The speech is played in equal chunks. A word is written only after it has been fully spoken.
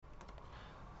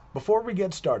Before we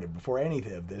get started, before any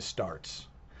of this starts,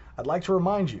 I'd like to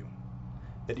remind you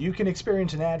that you can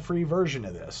experience an ad-free version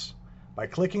of this by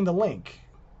clicking the link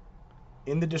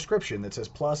in the description that says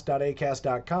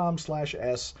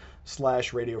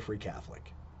plus.acast.com/s/Radio Free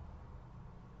Catholic.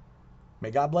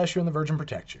 May God bless you and the Virgin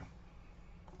protect you.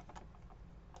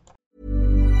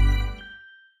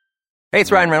 Hey, it's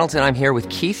Ryan Reynolds, and I'm here with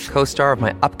Keith, co-star of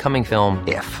my upcoming film,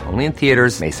 If, only in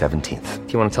theaters May 17th.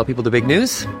 Do you want to tell people the big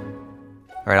news?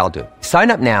 All right, I'll do it. Sign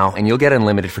up now and you'll get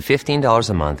unlimited for $15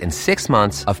 a month and 6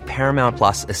 months of Paramount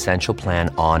Plus Essential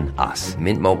Plan on us.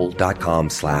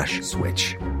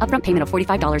 MintMobile.com/switch. Upfront payment of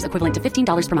 $45 equivalent to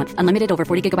 $15 per month. Unlimited over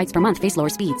 40 gigabytes per month. Face lower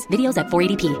speeds. Videos at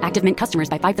 480p. Active Mint customers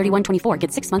by 531.24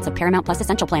 get 6 months of Paramount Plus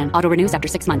Essential Plan. Auto renews after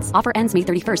 6 months. Offer ends May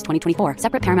 31st, 2024.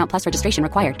 Separate Paramount Plus registration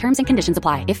required. Terms and conditions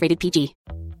apply if rated PG.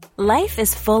 Life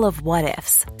is full of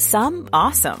what-ifs. Some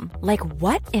awesome. Like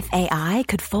what if AI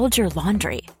could fold your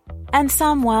laundry? And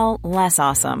some, well, less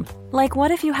awesome. Like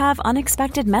what if you have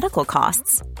unexpected medical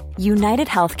costs? United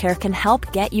Healthcare can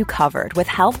help get you covered with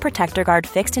Health Protector Guard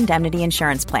fixed indemnity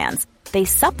insurance plans. They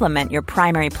supplement your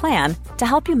primary plan to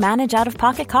help you manage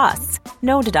out-of-pocket costs.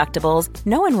 No deductibles,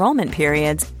 no enrollment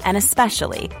periods, and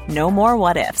especially no more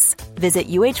what-ifs. Visit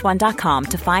uh1.com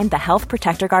to find the Health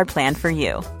Protector Guard plan for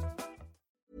you.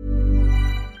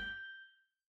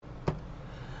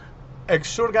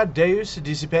 Exurgat Deus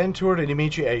dissipentur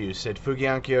inimici eius, et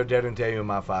fugiancio derunt eum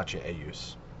a face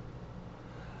eius.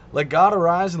 Let God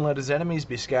arise and let his enemies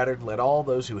be scattered. Let all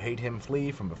those who hate him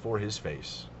flee from before his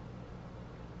face.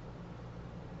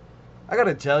 I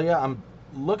gotta tell you, I'm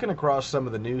looking across some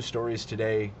of the news stories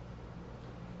today,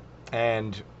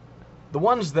 and the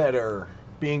ones that are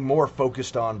being more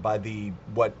focused on by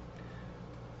what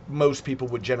most people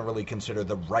would generally consider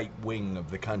the right wing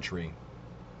of the country,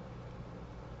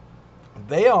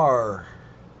 they are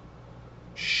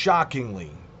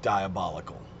shockingly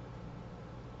diabolical.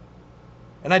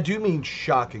 And I do mean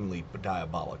shockingly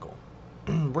diabolical.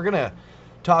 We're going to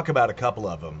talk about a couple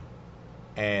of them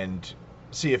and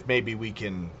see if maybe we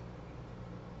can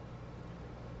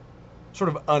sort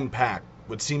of unpack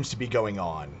what seems to be going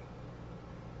on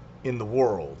in the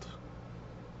world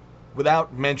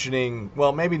without mentioning,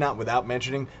 well, maybe not without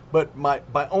mentioning, but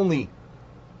by only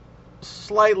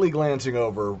slightly glancing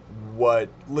over what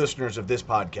listeners of this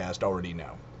podcast already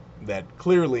know. That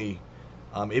clearly,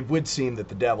 it would seem that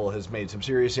the devil has made some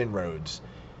serious inroads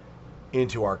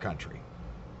into our country.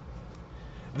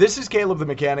 This is Caleb the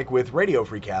Mechanic with Radio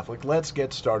Free Catholic. Let's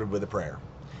get started with a prayer.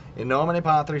 In nomine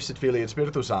Patris et Filii et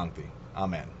Spiritus Sancti.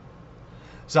 Amen.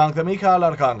 Sancta Michael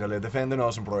Arcangele, defende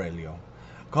nos in proelio.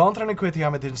 Contra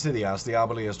nequitiam et insidias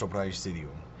diaboli est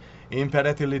praesidium.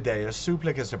 Imperet Deus,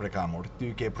 supplices te precamur,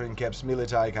 duce princeps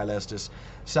militae caelestis,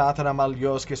 satana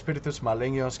maliosque spiritus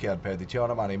malignos, que ad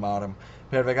perditionem animarum,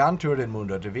 pervegantur in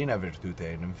mundo divina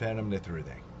virtute, in infernum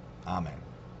netrude. Amen.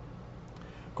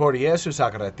 Cor Iesus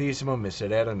sacratissimum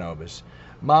miserere nobis,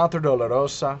 Mater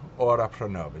dolorosa, ora pro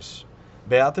nobis.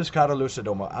 Beatus Carolus et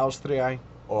Domo Austriae,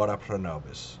 ora pro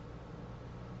nobis.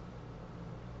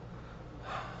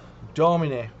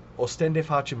 Domine, ostende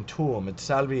facem tuum et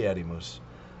salvierimus,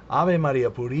 Ave Maria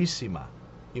Purissima,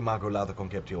 Immaculata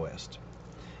Conceptio est.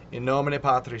 In nomine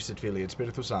Patris et Filii et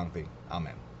Spiritus Sancti.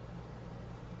 Amen.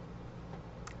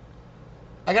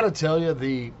 I gotta tell you,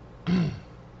 the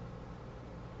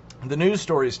news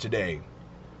stories today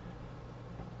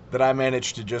that I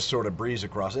managed to just sort of breeze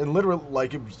across, and literally,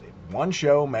 like, it was one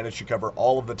show, managed to cover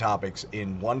all of the topics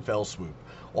in one fell swoop.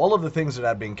 All of the things that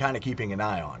I've been kind of keeping an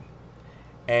eye on.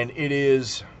 And it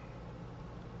is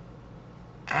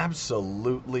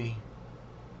absolutely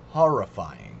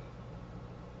horrifying.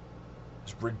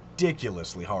 It's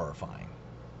ridiculously horrifying.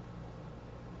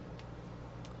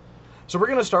 So we're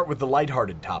going to start with the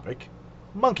lighthearted topic,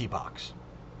 monkeypox.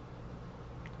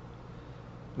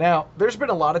 Now, there's been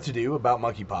a lot to do about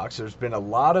monkeypox. There's been a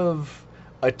lot of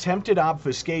attempted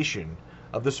obfuscation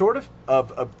of the sort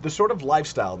of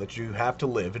lifestyle that you have to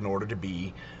live in order to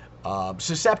be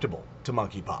susceptible to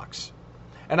monkeypox.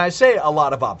 And I say a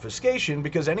lot of obfuscation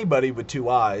because anybody with two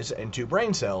eyes and two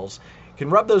brain cells can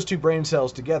rub those two brain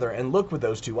cells together and look with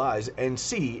those two eyes and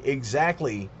see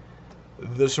exactly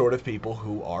the sort of people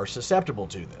who are susceptible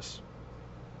to this.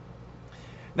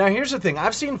 Now, here's the thing.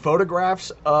 I've seen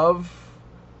photographs of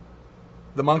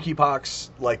the monkeypox,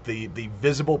 like the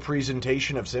visible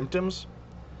presentation of symptoms,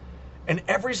 and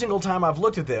every single time I've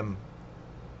looked at them,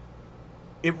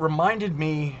 it reminded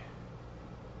me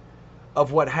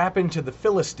of what happened to the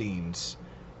Philistines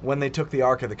when they took the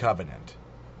Ark of the Covenant.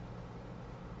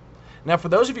 Now, for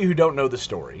those of you who don't know the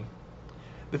story,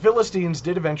 the Philistines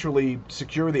did eventually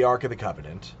secure the Ark of the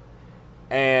Covenant,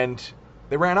 and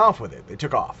They ran off with it. They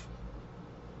took off.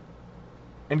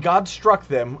 And God struck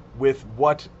them with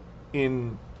what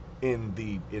in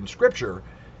Scripture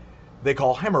they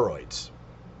call hemorrhoids.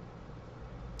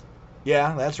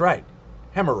 Yeah, that's right.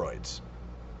 Hemorrhoids.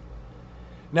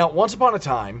 Now, once upon a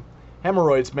time,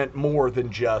 hemorrhoids meant more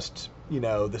than just,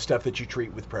 the stuff that you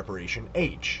treat with Preparation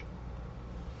H.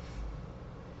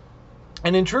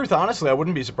 And in truth, honestly, I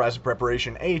wouldn't be surprised if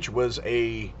Preparation H was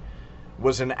an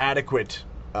adequate,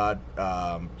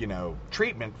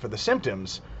 treatment for the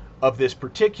symptoms of this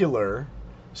particular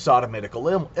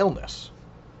sodomitical illness.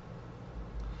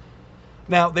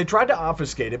 Now, they tried to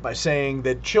obfuscate it by saying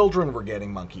that children were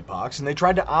getting monkeypox, and they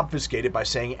tried to obfuscate it by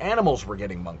saying animals were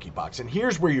getting monkeypox. And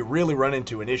here's where you really run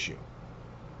into an issue.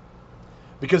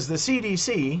 Because the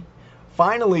CDC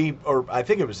finally, or I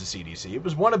think it was the CDC, it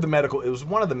was one of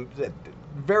the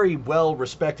very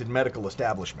well-respected medical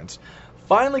establishments,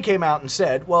 finally came out and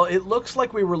said, well, it looks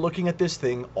like we were looking at this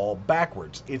thing all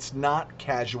backwards. It's not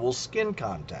casual skin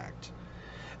contact.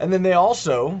 And then they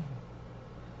also,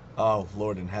 oh,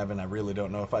 Lord in heaven, I really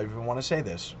don't know if I even want to say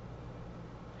this.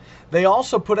 They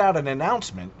also put out an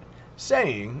announcement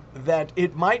saying that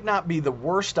it might not be the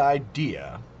worst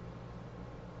idea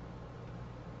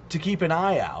to keep an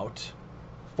eye out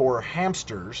for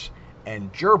hamsters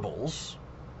and gerbils,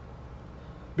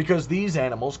 because these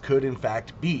animals could in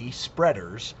fact be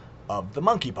spreaders of the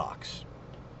monkeypox.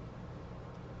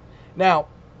 Now,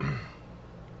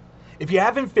 if you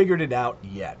haven't figured it out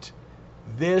yet,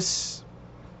 this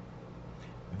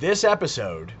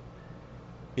episode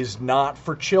is not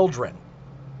for children.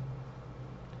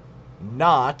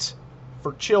 Not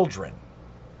for children.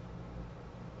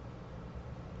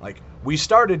 Like, we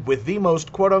started with the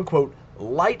most quote-unquote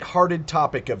light-hearted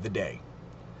topic of the day.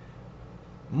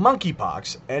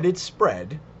 Monkeypox and its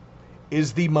spread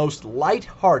is the most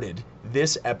light-hearted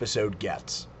this episode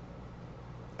gets.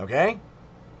 Okay?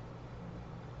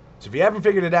 So if you haven't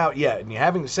figured it out yet, and you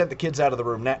haven't sent the kids out of the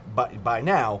room by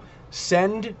now,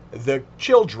 send the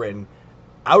children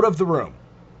out of the room.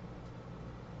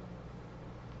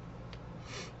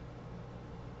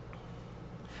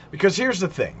 Because here's the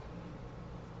thing.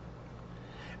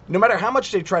 No matter how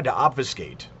much they tried to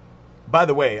obfuscate, by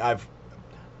the way, I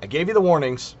gave you the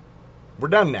warnings. We're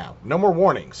done now. No more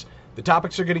warnings. The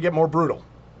topics are going to get more brutal.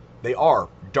 They are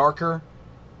darker,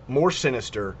 more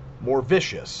sinister, more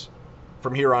vicious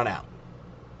from here on out.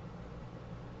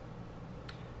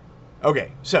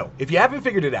 Okay, so if you haven't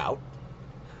figured it out,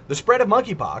 the spread of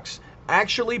monkeypox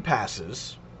actually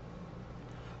passes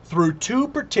through two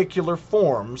particular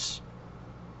forms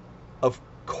of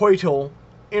coital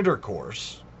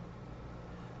intercourse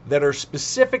that are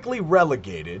specifically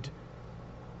relegated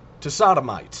to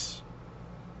sodomites,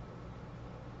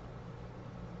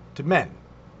 to men.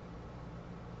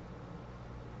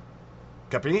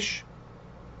 Capiche?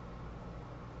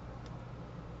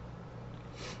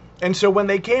 And so when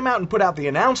they came out and put out the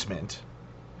announcement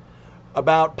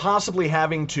about possibly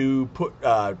having to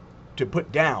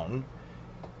put down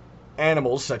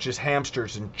animals such as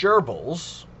hamsters and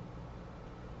gerbils,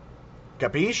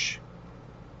 capiche?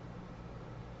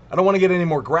 I don't want to get any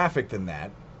more graphic than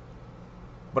that,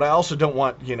 but I also don't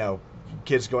want,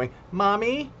 kids going,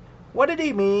 Mommy, what did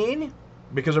he mean?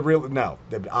 Because no,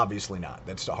 obviously not.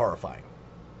 That's horrifying.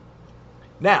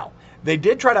 Now, they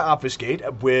did try to obfuscate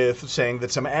with saying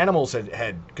that some animals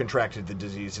had contracted the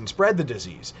disease and spread the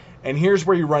disease. And here's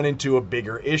where you run into a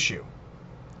bigger issue.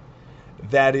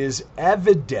 That is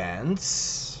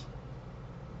evidence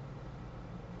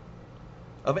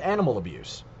of animal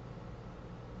abuse.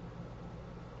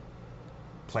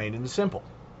 Plain and simple.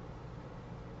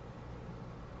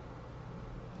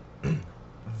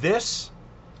 This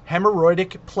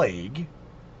hemorrhoidic plague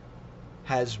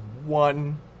has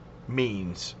one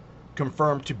means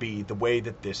confirmed to be the way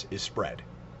that this is spread.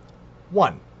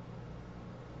 1.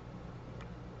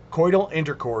 Coital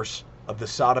intercourse of the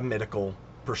sodomitical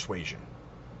persuasion.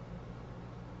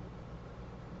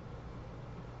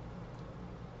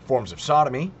 Forms of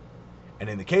sodomy, and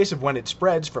in the case of when it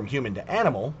spreads from human to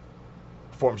animal,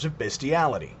 forms of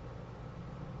bestiality.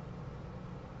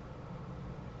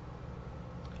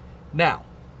 Now,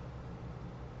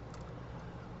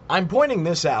 I'm pointing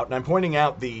this out, and I'm pointing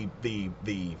out the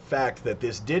fact that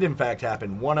this did in fact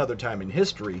happen one other time in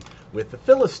history with the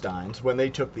Philistines when they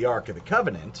took the Ark of the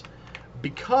Covenant,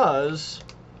 because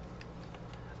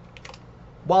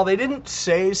while they didn't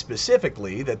say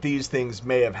specifically that these things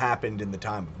may have happened in the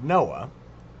time of Noah,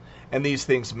 and these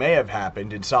things may have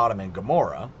happened in Sodom and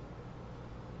Gomorrah,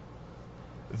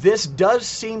 this does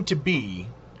seem to be,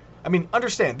 I mean,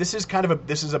 understand, this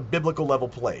is a biblical level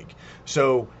plague.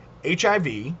 So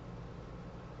HIV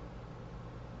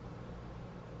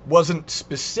wasn't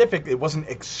specific, it wasn't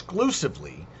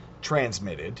exclusively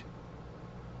transmitted,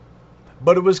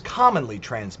 but it was commonly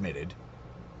transmitted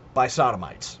by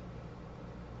sodomites.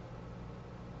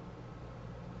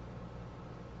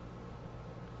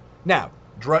 Now,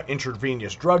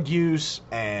 intravenous drug use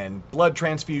and blood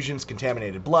transfusions,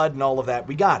 contaminated blood, and all of that,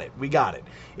 we got it.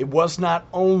 It was not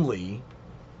only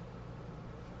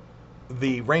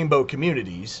the rainbow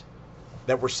communities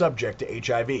that were subject to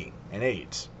HIV and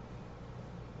AIDS.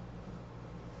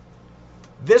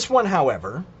 This one,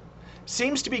 however,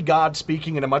 seems to be God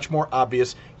speaking in a much more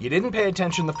obvious, you didn't pay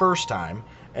attention the first time,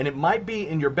 and it might be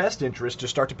in your best interest to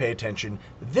start to pay attention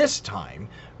this time,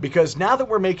 because now that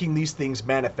we're making these things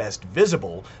manifest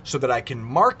visible so that I can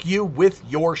mark you with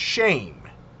your shame,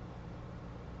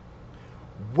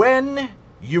 when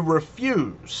you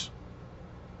refuse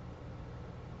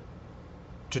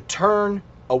to turn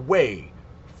away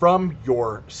from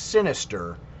your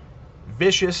sinister,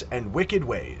 vicious, and wicked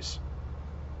ways,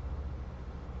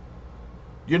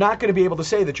 you're not going to be able to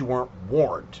say that you weren't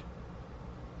warned.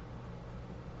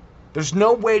 There's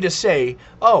no way to say,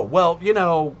 oh, well,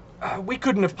 we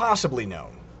couldn't have possibly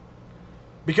known.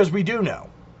 Because we do know.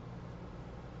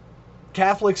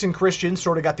 Catholics and Christians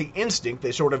sort of got the instinct,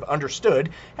 they sort of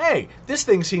understood, hey, this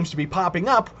thing seems to be popping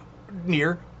up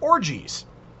near orgies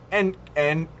and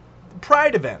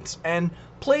pride events and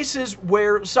places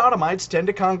where sodomites tend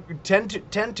to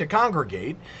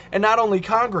congregate, and not only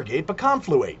congregate, but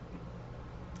confluate.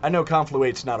 I know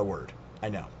confluate's not a word. I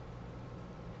know.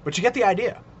 But you get the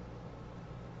idea.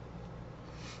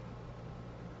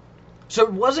 So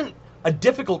it wasn't a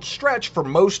difficult stretch for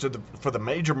the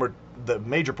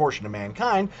major portion of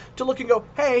mankind to look and go,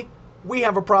 hey, we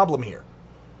have a problem here.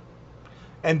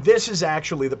 And this is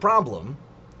actually the problem.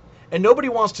 And nobody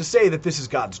wants to say that this is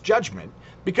God's judgment,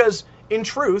 because in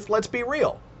truth, let's be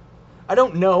real. I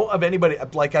don't know of anybody,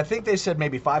 like I think they said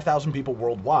maybe 5,000 people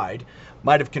worldwide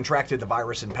might have contracted the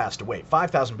virus and passed away.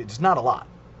 5,000 people is not a lot.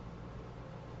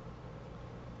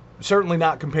 Certainly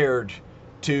not compared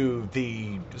to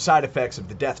the side effects of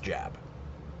the death jab.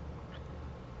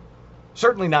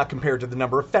 Certainly not compared to the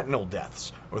number of fentanyl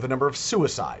deaths, or the number of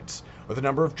suicides, or the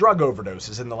number of drug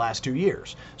overdoses in the last 2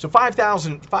 years. So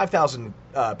 5,000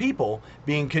 people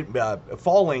being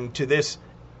falling to this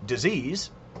disease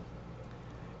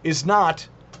is not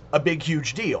a big,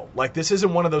 huge deal. Like, this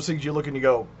isn't one of those things you look and you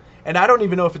go, and I don't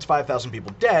even know if it's 5,000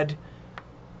 people dead.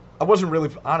 I wasn't really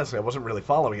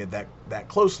following it that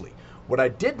closely. What I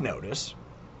did notice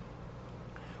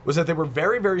was that they were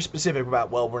very, very specific about,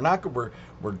 well,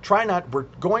 they're trying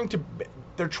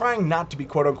not to be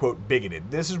quote unquote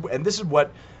bigoted. This is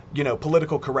what,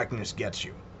 political correctness gets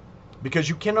you. Because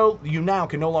you now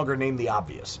can no longer name the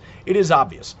obvious. It is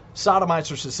obvious.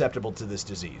 Sodomites are susceptible to this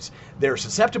disease. They're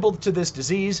susceptible to this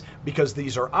disease because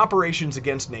these are operations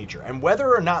against nature. And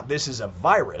whether or not this is a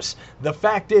virus, the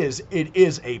fact is, it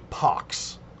is a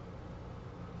pox.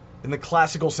 In the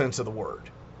classical sense of the word.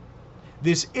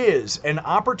 This is an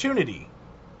opportunity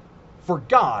for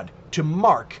God to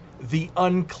mark the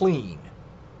unclean.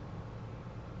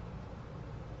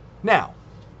 Now,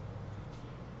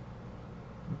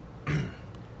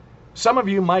 some of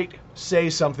you might say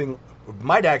something,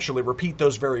 might actually repeat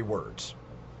those very words,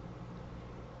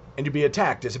 and to be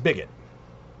attacked as a bigot.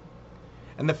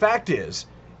 And the fact is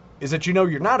that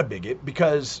you're not a bigot,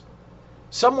 because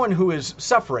someone who is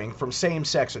suffering from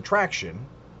same-sex attraction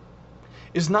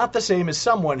is not the same as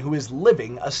someone who is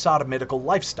living a sodomitical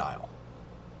lifestyle.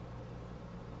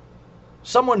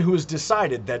 Someone who has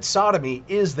decided that sodomy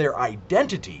is their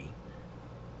identity,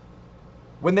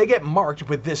 when they get marked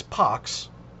with this pox,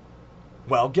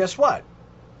 well, guess what?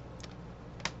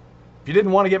 If you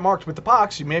didn't want to get marked with the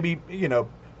pox,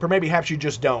 perhaps you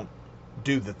just don't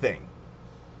do the thing.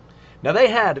 Now, they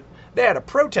had a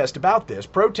protest about this,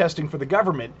 protesting for the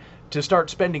government to start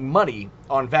spending money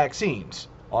on vaccines.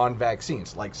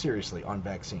 Like seriously, on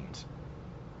vaccines.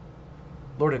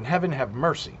 Lord in heaven, have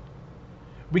mercy.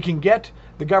 We can get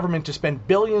the government to spend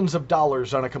billions of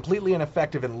dollars on a completely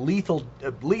ineffective and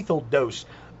lethal dose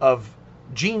of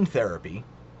gene therapy,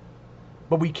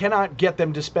 but we cannot get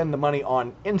them to spend the money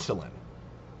on insulin.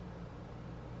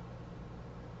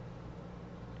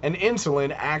 And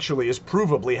insulin actually is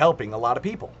provably helping a lot of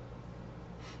people.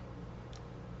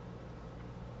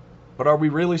 But are we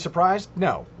really surprised?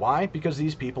 No. Why? Because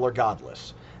these people are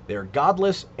godless. They're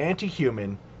godless,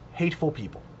 anti-human, hateful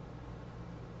people.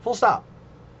 Full stop.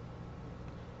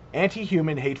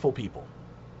 Anti-human, hateful people.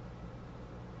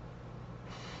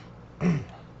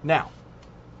 Now,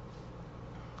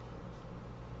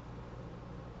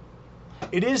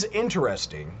 it is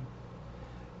interesting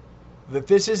that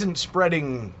this isn't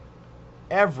spreading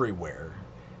everywhere,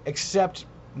 except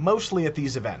mostly at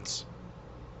these events.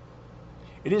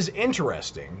 It is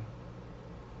interesting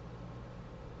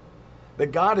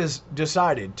that God has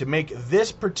decided to make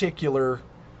this particular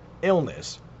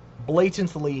illness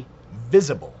blatantly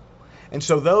visible. And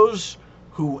so those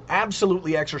who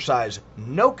absolutely exercise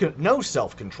no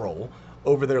self-control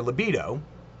over their libido,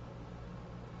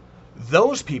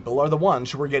 those people are the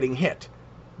ones who are getting hit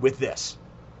with this.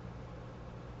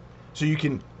 So you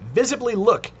can visibly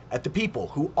look at the people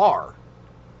who are,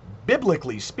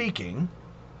 biblically speaking,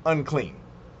 unclean.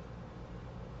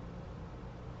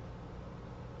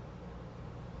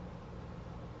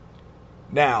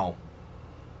 Now,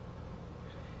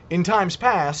 in times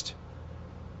past,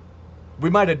 we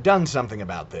might have done something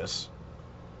about this,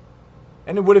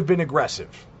 and it would have been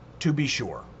aggressive, to be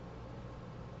sure.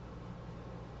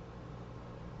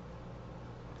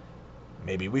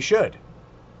 Maybe we should.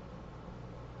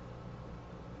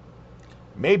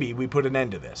 Maybe we put an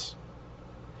end to this.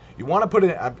 You want to put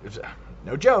an...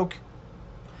 no joke.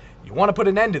 You want to put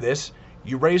an end to this,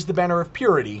 you raise the banner of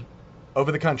purity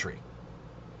over the country.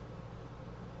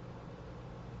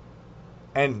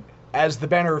 And as the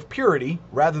banner of purity,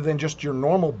 rather than just your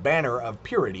normal banner of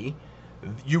purity,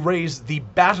 you raise the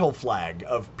battle flag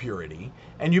of purity,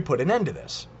 and you put an end to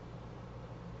this.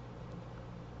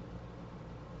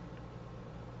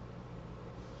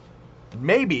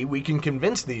 Maybe we can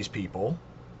convince these people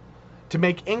to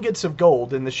make ingots of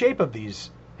gold in the shape of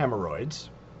these hemorrhoids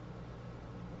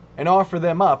and offer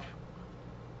them up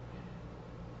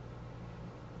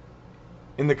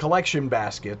in the collection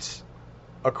baskets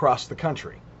across the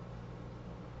country.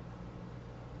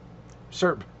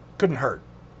 Sir, couldn't hurt.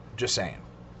 Just saying.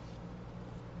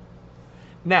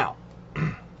 Now,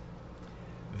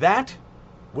 that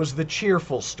was the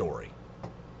cheerful story.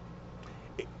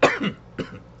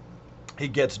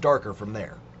 It gets darker from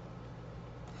there.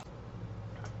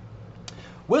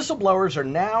 Whistleblowers are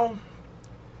now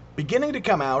beginning to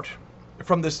come out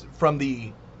from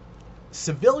the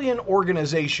civilian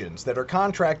organizations that are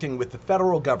contracting with the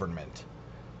federal government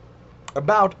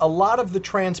about a lot of the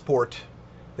transport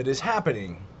that is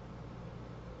happening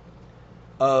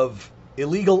of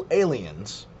illegal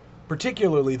aliens,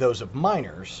 particularly those of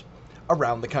minors,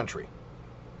 around the country.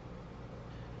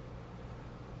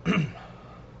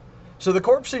 So the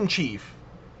corpse-in-chief,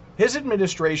 his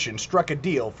administration struck a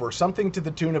deal for something to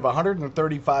the tune of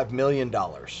 $135 million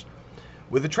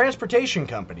with a transportation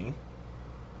company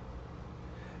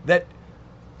that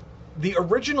the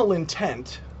original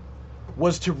intent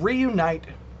was to reunite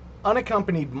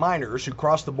unaccompanied minors who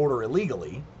crossed the border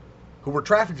illegally, who were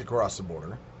trafficked across the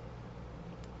border,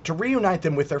 to reunite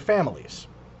them with their families.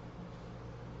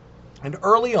 And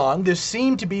early on, this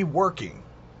seemed to be working.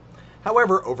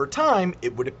 However, over time,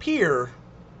 it would appear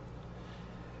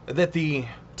that the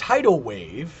tidal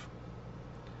wave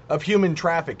of human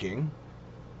trafficking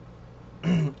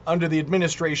under the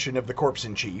administration of the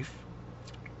corpse-in-chief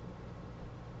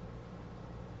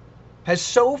has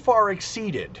so far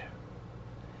exceeded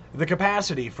the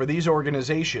capacity for these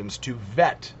organizations to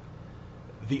vet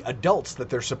the adults that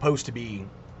they're supposed to be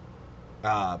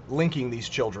linking these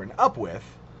children up with,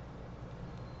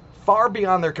 far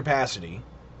beyond their capacity.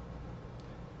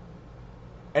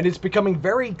 And it's becoming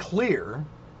very clear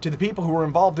to the people who are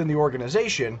involved in the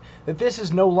organization that this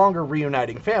is no longer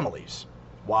reuniting families.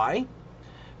 Why?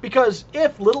 Because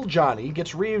if little Johnny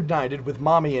gets reunited with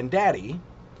mommy and daddy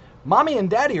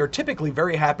are typically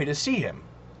very happy to see him.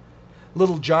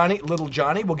 Little Johnny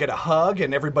will get a hug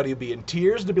and everybody will be in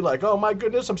tears. They'll be like, oh my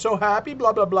goodness, I'm so happy,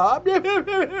 blah, blah, blah.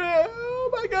 Oh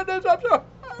my goodness, I'm so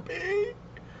happy.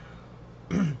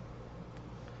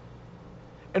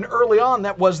 And early on,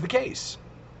 that was the case.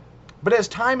 But as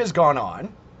time has gone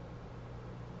on,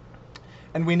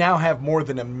 and we now have more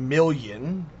than 1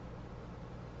 million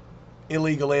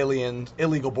illegal aliens,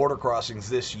 illegal border crossings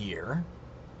this year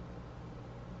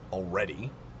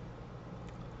already.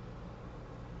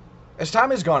 As time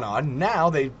has gone on,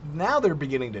 now they're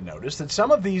beginning to notice that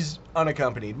some of these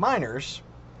unaccompanied minors,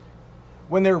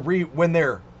 when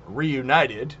they're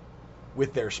reunited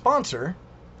with their sponsor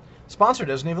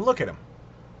doesn't even look at them.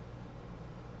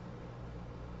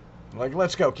 Like,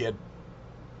 let's go, kid.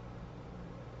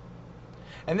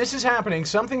 And this is happening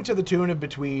something to the tune of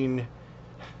between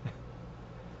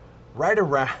right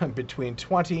around between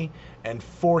 20 and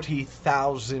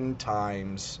 40,000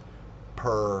 times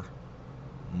per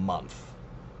month.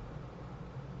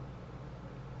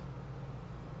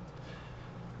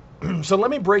 So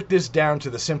let me break this down to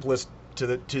the simplest, to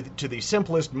the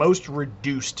simplest, most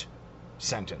reduced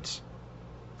sentence.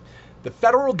 The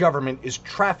federal government is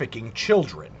trafficking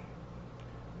children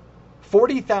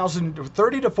 30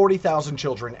 to 40,000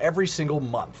 children every single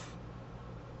month.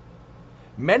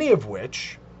 Many of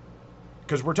which,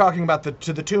 because we're talking about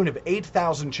to the tune of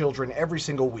 8,000 children every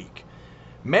single week,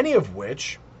 many of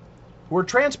which were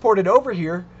transported over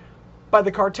here by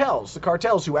the cartels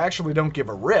who actually don't give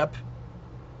a rip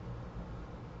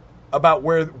about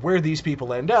where these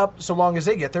people end up so long as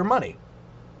they get their money.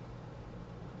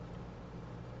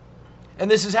 And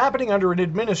this is happening under an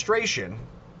administration,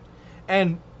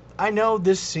 and I know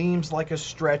this seems like a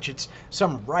stretch, it's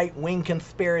some right-wing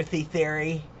conspiracy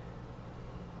theory,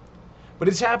 but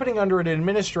it's happening under an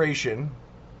administration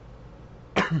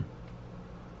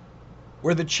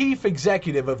where the chief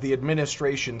executive of the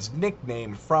administration's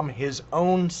nickname from his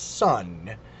own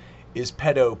son is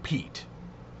Pedo Pete.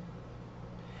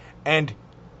 And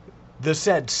the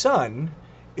said son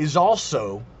is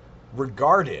also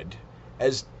regarded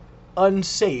as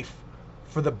unsafe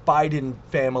for the Biden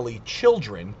family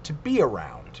children to be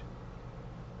around.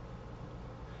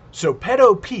 So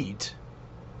Pedo Pete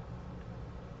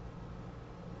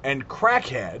and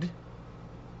Crackhead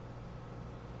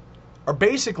are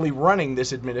basically running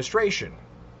this administration.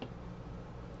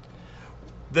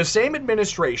 The same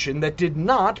administration that did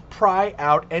not pry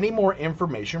out any more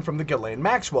information from the Ghislaine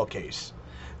Maxwell case.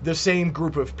 The same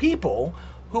group of people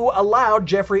who allowed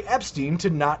Jeffrey Epstein to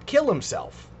not kill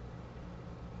himself.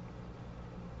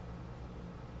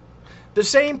 The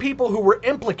same people who were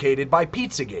implicated by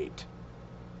Pizzagate.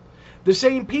 The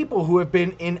same people who have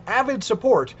been in avid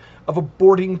support of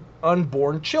aborting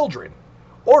unborn children.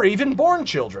 Or even born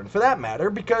children, for that matter,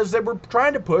 because they were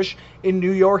trying to push in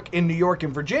New York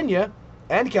and Virginia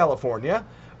and California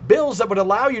bills that would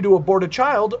allow you to abort a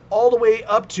child all the way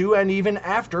up to and even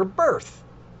after birth.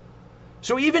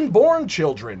 So even born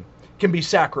children can be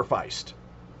sacrificed.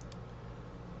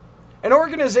 An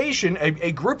organization,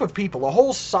 a group of people, a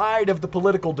whole side of the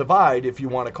political divide, if you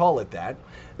want to call it that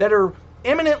are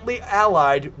eminently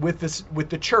allied with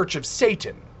the Church of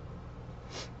Satan,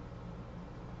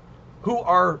 who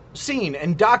are seen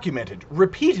and documented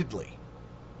repeatedly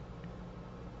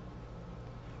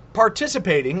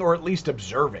participating, or at least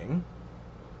observing,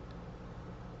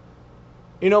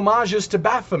 in homages to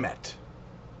Baphomet.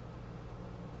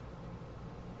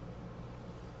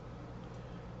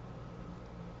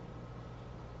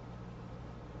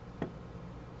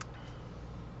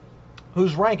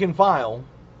 Whose rank and file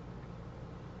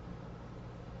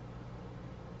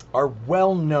are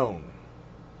well known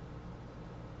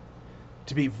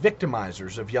to be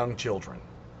victimizers of young children.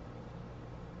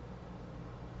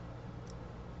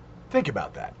 Think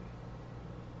about that.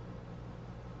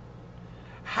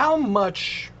 How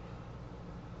much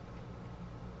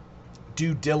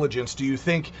due diligence do you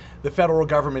think the federal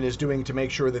government is doing to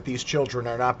make sure that these children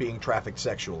are not being trafficked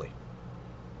sexually?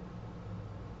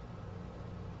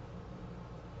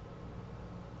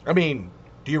 I mean,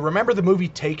 do you remember the movie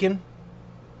Taken?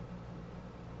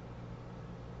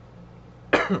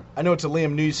 I know it's a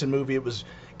Liam Neeson movie. It was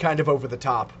kind of over the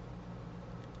top.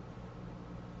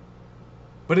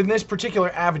 But in this particular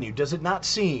avenue, does it not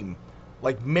seem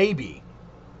like maybe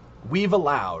we've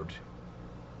allowed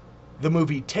the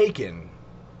movie Taken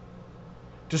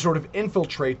to sort of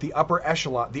infiltrate the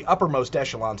uppermost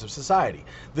echelons of society?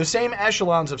 The same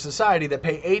echelons of society that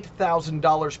pay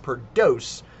 $8,000 per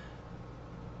dose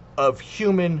of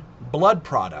human blood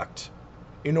product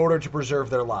in order to preserve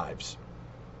their lives.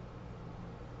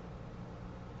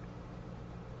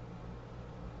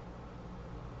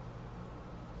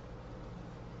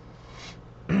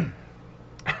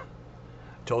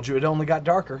 Told you it only got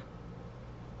darker.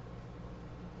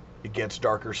 It gets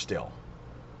darker still.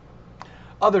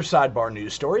 Other sidebar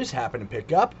news stories happen to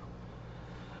pick up.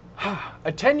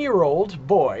 A 10-year-old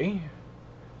boy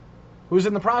who's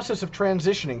in the process of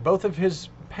transitioning. Both of his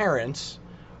parents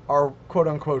are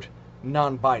quote-unquote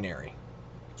non-binary.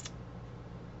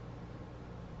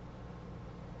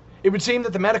 It would seem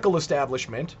that the medical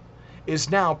establishment is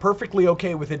now perfectly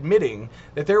okay with admitting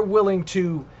that they're willing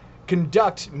to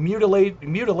conduct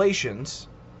mutilations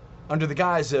under the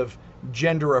guise of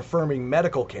gender-affirming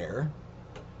medical care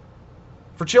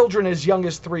for children as young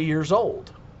as 3 years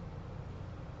old.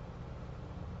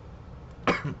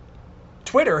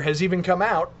 Twitter has even come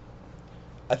out.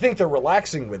 I think they're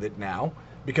relaxing with it now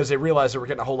because they realize they were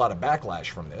getting a whole lot of backlash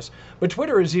from this. But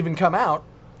Twitter has even come out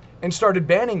and started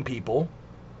banning people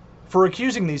for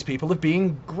accusing these people of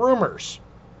being groomers.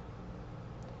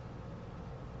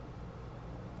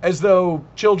 As though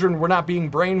children were not being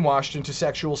brainwashed into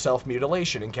sexual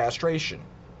self-mutilation and castration.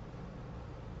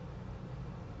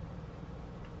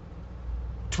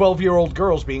 12-year-old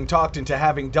girls being talked into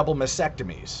having double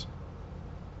mastectomies.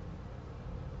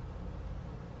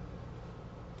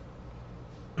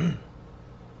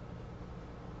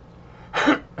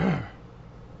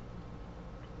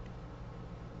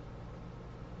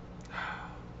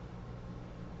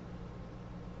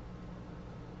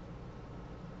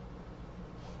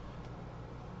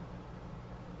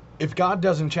 if God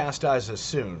doesn't chastise us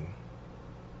soon,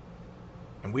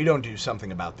 and we don't do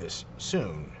something about this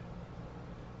soon,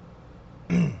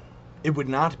 it would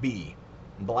not be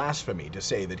blasphemy to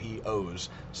say that he owes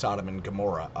Sodom and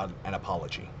Gomorrah an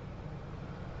apology.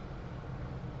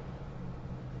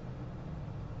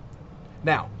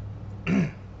 Now,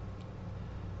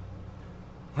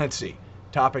 let's see.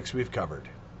 Topics we've covered: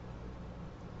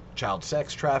 child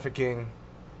sex trafficking,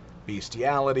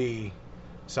 bestiality,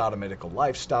 sodomitical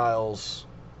lifestyles,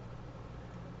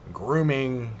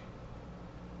 grooming.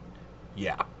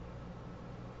 Yeah.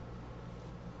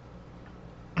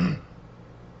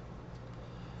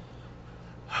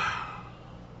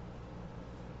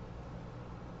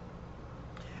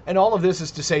 And all of this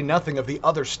is to say nothing of the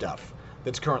other stuff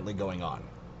that's currently going on.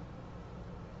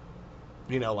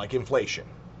 You know, like inflation.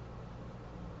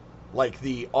 Like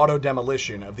the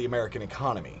auto-demolition of the American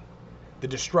economy. The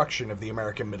destruction of the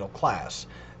American middle class.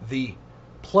 The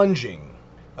plunging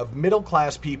of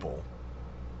middle-class people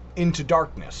into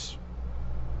darkness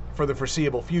for the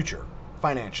foreseeable future,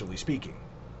 financially speaking.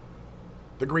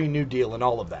 The Green New Deal and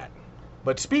all of that.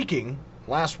 But speaking,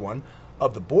 last one,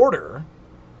 of the border,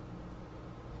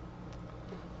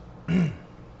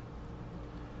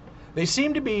 they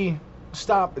seem to be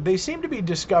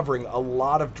discovering a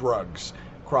lot of drugs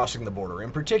crossing the border.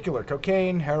 In particular,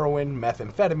 cocaine, heroin,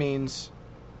 methamphetamines,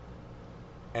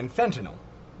 and fentanyl.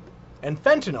 And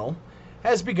fentanyl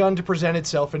has begun to present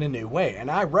itself in a new way.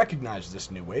 And I recognize this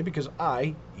new way because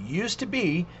I used to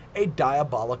be a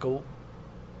diabolical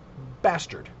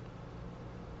bastard.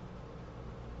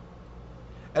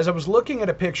 As I was looking at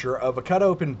a picture of a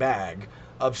cut-open bag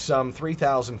of some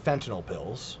 3,000 fentanyl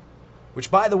pills, which,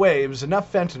 by the way, it was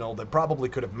enough fentanyl that probably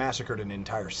could have massacred an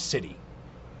entire city.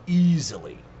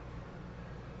 Easily.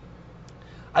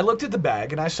 I looked at the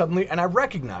bag and I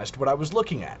recognized what I was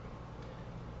looking at.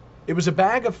 It was a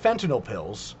bag of fentanyl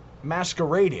pills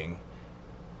masquerading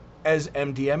as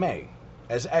MDMA,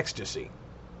 as ecstasy,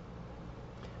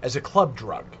 as a club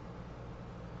drug.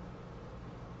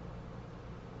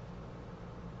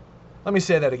 Let me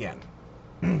say that again.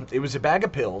 It was a bag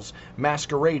of pills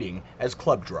masquerading as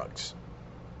club drugs.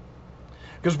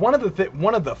 Because one of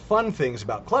the fun things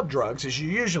about club drugs is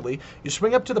you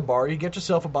swing up to the bar, you get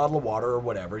yourself a bottle of water or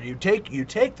whatever, you take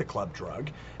the club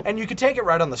drug, and you can take it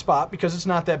right on the spot because it's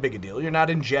not that big a deal. You're not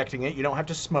injecting it, you don't have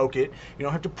to smoke it, you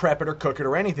don't have to prep it or cook it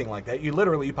or anything like that. You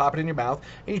pop it in your mouth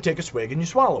and you take a swig and you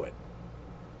swallow it.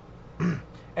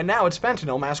 And now it's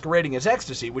fentanyl masquerading as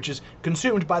ecstasy, which is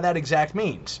consumed by that exact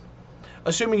means.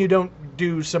 Assuming you don't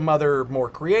do some other more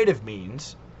creative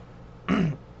means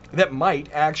that might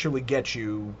actually get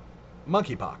you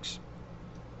monkeypox.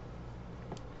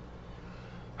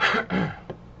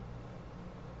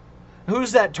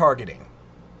 Who's that targeting?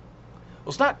 Well,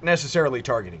 it's not necessarily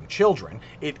targeting children.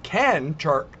 It can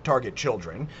target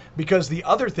children because the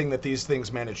other thing that these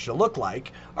things manage to look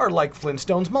like are like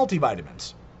Flintstones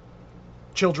multivitamins.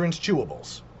 Children's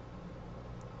chewables.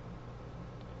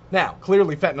 Now,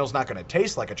 clearly fentanyl's not going to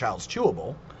taste like a child's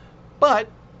chewable, but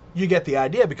you get the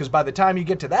idea because by the time you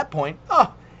get to that point,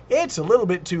 it's a little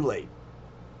bit too late.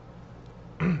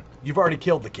 You've already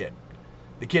killed the kid.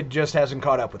 The kid just hasn't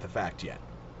caught up with the fact yet.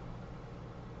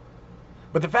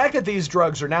 But the fact that these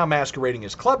drugs are now masquerading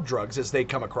as club drugs as they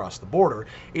come across the border,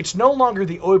 it's no longer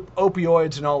the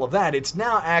opioids and all of that. It's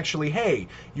now actually, hey,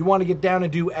 you want to get down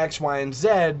and do X, Y, and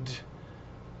Z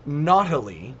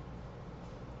naughtily.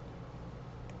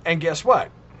 And guess what?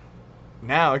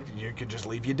 Now you could just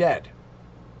leave you dead.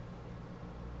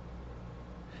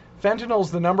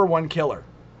 Fentanyl's the #1 killer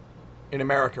in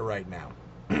America right now.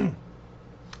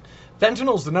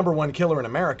 Fentanyl's the #1 killer in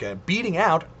America, beating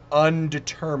out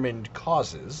undetermined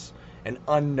causes and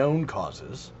unknown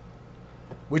causes,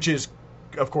 which is,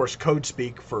 of course, code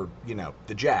speak for,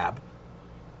 the jab.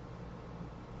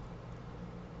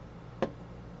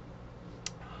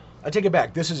 I take it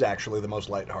back. This is actually the most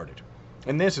lighthearted.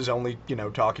 And this is only,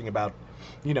 talking about,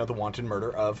 the wanton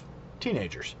murder of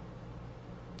teenagers.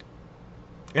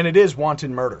 And it is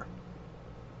wanton murder.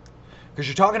 Because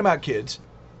you're talking about kids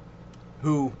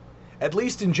who, at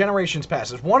least in generations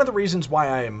past, is one of the reasons why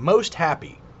I am most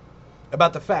happy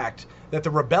about the fact that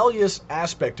the rebellious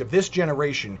aspect of this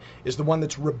generation is the one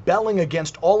that's rebelling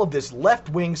against all of this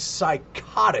left-wing,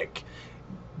 psychotic,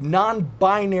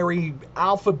 non-binary,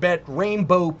 alphabet,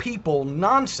 rainbow people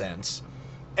nonsense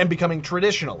and becoming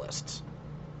traditionalists.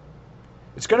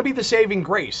 It's going to be the saving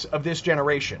grace of this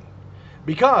generation.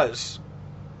 Because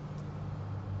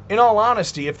in all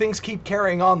honesty, if things keep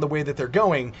carrying on the way that they're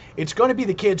going, it's going to be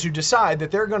the kids who decide that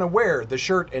they're going to wear the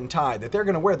shirt and tie, that they're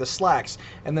going to wear the slacks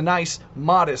and the nice,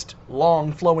 modest,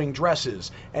 long, flowing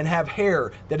dresses, and have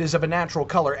hair that is of a natural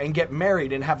color, and get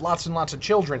married and have lots and lots of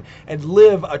children, and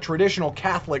live a traditional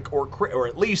Catholic or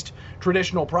at least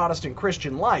traditional Protestant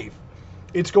Christian life.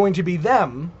 It's going to be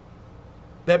them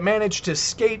that manage to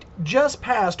skate just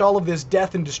past all of this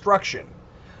death and destruction,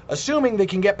 assuming they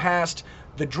can get past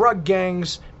the drug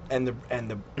gangs and the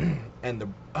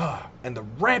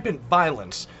rampant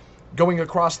violence going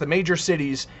across the major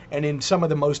cities and in some of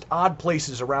the most odd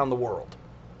places around the world.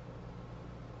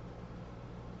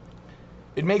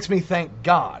 It makes me thank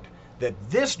God that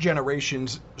this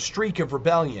generation's streak of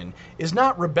rebellion is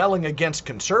not rebelling against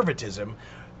conservatism.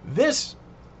 This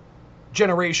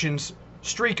generation's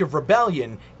streak of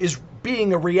rebellion is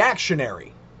being a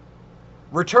reactionary,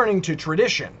 returning to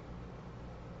tradition.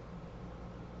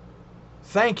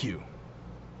 Thank you,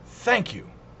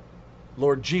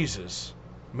 Lord Jesus,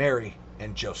 Mary,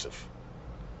 and Joseph.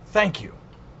 Thank you.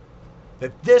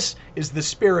 That this is the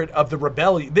spirit of the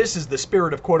rebellion. This is the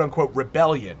spirit of quote-unquote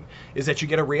rebellion, is that you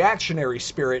get a reactionary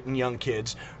spirit in young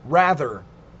kids rather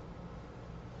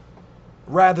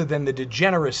than the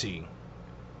degeneracy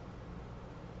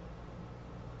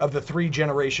of the 3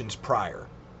 generations prior.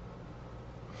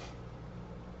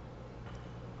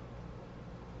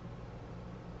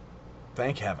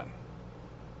 Thank heaven.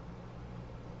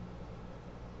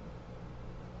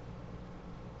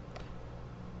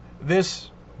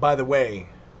 This, by the way,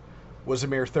 was a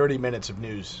mere 30 minutes of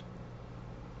news.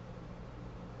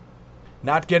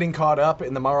 Not getting caught up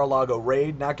in the Mar-a-Lago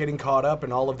raid, not getting caught up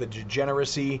in all of the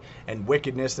degeneracy and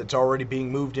wickedness that's already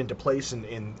being moved into place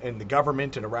in the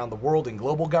government and around the world in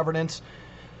global governance.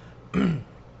 The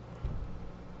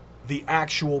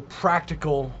actual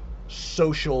practical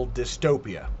social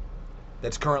dystopia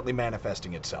that's currently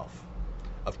manifesting itself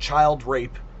of child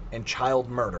rape and child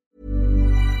murder.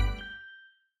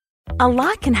 A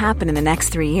lot can happen in the next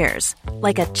 3 years.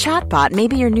 Like a chatbot may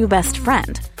be your new best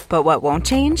friend. But what won't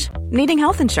change? Needing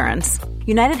health insurance.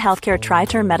 United Healthcare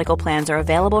Tri-Term Medical Plans are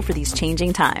available for these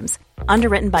changing times.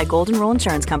 Underwritten by Golden Rule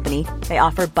Insurance Company, they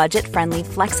offer budget-friendly,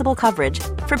 flexible coverage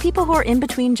for people who are in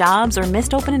between jobs or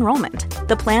missed open enrollment.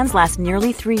 The plans last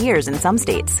nearly 3 years in some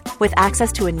states, with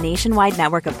access to a nationwide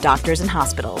network of doctors and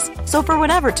hospitals. So for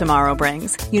whatever tomorrow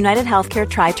brings, United Healthcare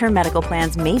Tri-Term Medical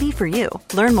Plans may be for you.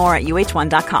 Learn more at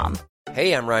uh1.com.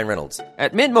 Hey, I'm Ryan Reynolds.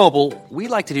 At Mint Mobile, we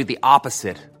like to do the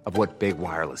opposite of what Big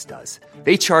Wireless does.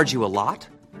 They charge you a lot,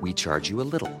 we charge you a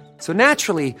little. So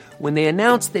naturally, when they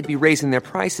announced they'd be raising their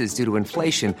prices due to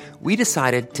inflation, we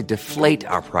decided to deflate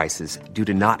our prices due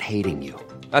to not hating you.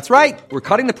 That's right. We're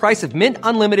cutting the price of Mint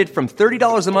Unlimited from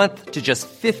 $30 a month to just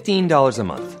 $15 a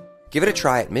month. Give it a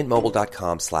try at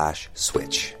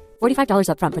mintmobile.com/switch. $45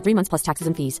 up front for 3 months plus taxes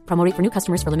and fees. Promo rate for new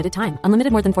customers for limited time.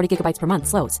 Unlimited more than 40 gigabytes per month.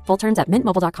 Slows full terms at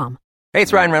mintmobile.com. Hey,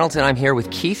 it's Ryan Reynolds, and I'm here with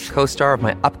Keith, co-star of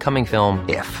my upcoming film,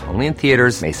 If, only in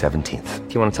theaters May 17th.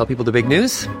 Do you want to tell people the big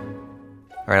news?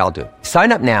 All right, I'll do it.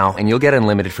 Sign up now and you'll get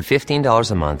unlimited for $15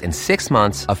 a month and 6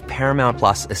 months of Paramount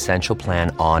Plus Essential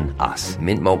Plan on us.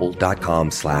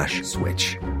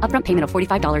 mintmobile.com/switch. Upfront payment of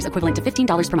 $45 equivalent to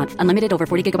 $15 per month. Unlimited over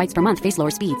 40 gigabytes per month. Face lower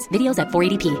speeds. Videos at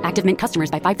 480p. Active Mint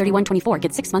customers by 531.24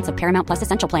 get 6 months of Paramount Plus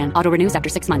Essential Plan. Auto renews after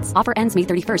 6 months. Offer ends May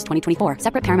 31st, 2024.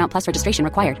 Separate Paramount Plus registration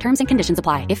required. Terms and conditions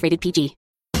apply if rated PG.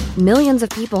 Millions of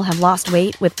people have lost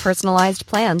weight with personalized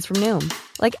plans from Noom.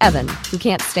 Like Evan, who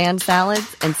can't stand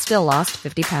salads and still lost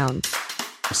 50 pounds.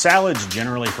 Salads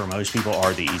generally for most people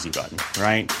are the easy button,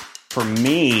 right? For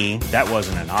me, that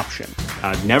wasn't an option.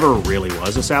 I never really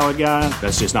was a salad guy.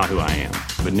 That's just not who I am.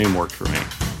 But Noom worked for me.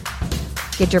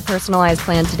 Get your personalized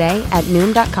plan today at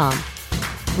Noom.com.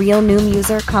 Real Noom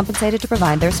user compensated to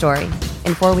provide their story.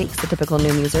 In 4 weeks, the typical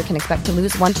Noom user can expect to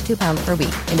lose 1 to 2 pounds per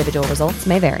week. Individual results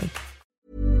may vary.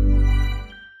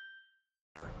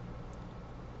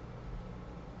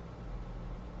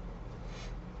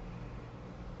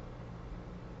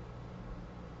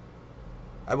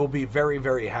 I will be very,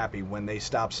 very happy when they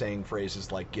stop saying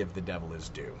phrases like give the devil his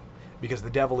due. Because the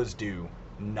devil is due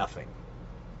nothing.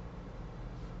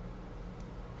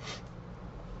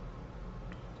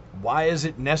 Why is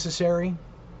it necessary?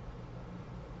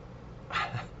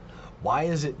 Why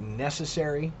is it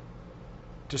necessary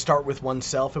to start with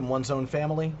oneself and one's own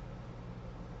family?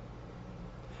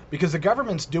 Because the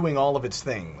government's doing all of its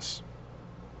things.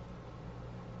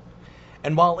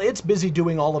 And while it's busy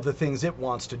doing all of the things it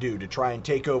wants to do to try and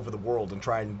take over the world and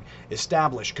try and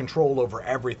establish control over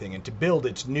everything and to build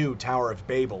its new Tower of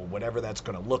Babel, whatever that's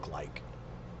going to look like,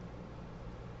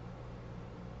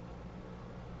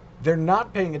 they're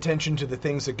not paying attention to the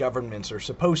things that governments are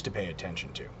supposed to pay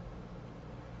attention to,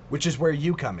 which is where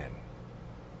you come in.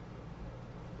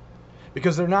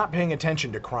 Because they're not paying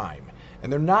attention to crime,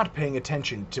 and they're not paying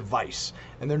attention to vice,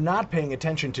 and they're not paying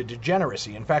attention to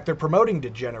degeneracy. In fact, they're promoting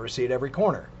degeneracy at every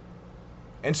corner.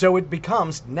 And so it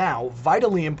becomes now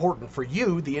vitally important for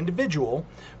you, the individual,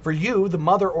 for you, the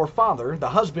mother or father, the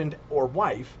husband or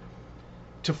wife,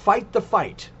 to fight the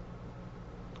fight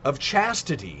of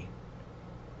chastity,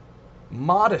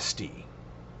 modesty,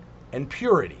 and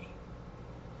purity.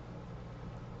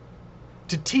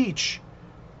 To teach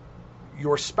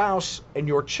your spouse and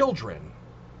your children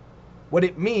what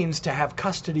it means to have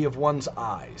custody of one's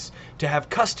eyes, to have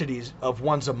custody of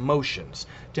one's emotions,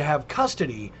 to have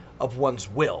custody of one's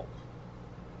will.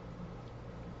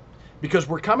 Because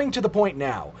we're coming to the point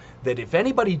now that if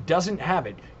anybody doesn't have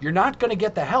it, you're not going to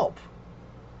get the help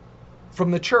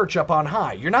from the church up on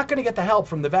high. You're not going to get the help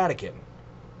from the Vatican.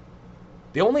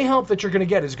 The only help that you're going to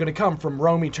get is going to come from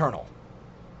Rome Eternal.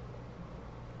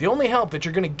 The only help that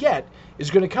you're going to get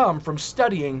is going to come from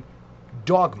studying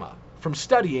dogma, from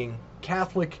studying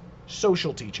Catholic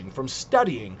social teaching, from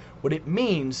studying what it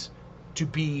means to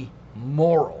be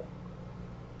moral,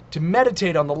 to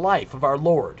meditate on the life of our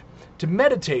Lord, to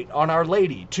meditate on Our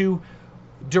Lady, to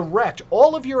direct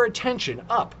all of your attention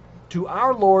up to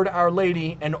our Lord, Our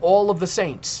Lady, and all of the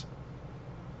saints.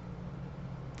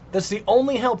 That's the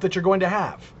only help that you're going to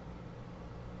have.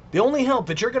 The only help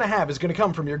that you're going to have is going to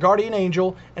come from your guardian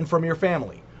angel and from your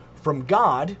family. From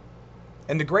God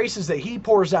and the graces that He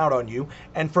pours out on you,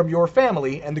 and from your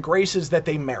family and the graces that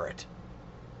they merit.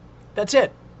 That's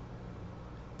it.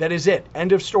 That is it.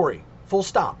 End of story. Full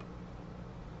stop.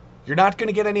 You're not going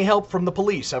to get any help from the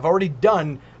police. I've already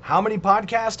done how many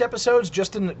podcast episodes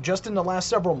just in the last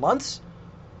several months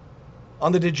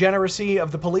on the degeneracy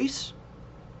of the police?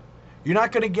 You're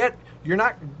not going to get,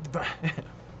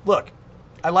 look,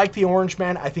 I like the Orange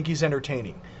Man. I think he's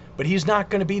entertaining, but he's not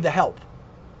going to be the help.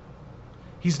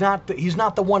 He's not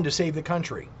the one to save the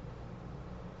country.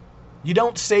 You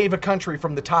don't save a country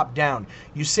from the top down.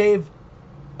 You save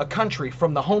a country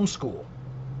from the homeschool.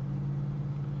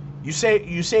 You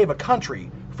save a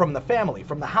country from the family,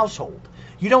 from the household.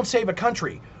 You don't save a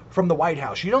country from the White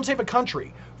House. You don't save a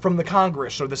country from the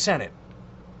Congress or the Senate.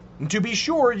 And to be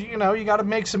sure, you got to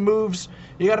make some moves.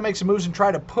 You got to make some moves and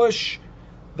try to push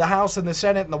the House and the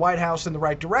Senate and the White House in the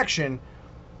right direction.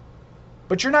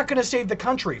 But you're not going to save the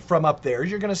country from up there.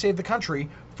 You're going to save the country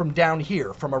from down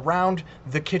here, from around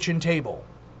the kitchen table,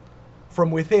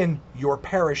 from within your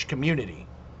parish community.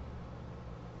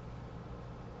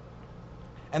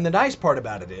 And the nice part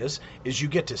about it is you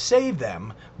get to save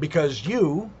them because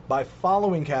you, by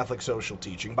following Catholic social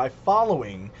teaching, by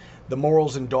following the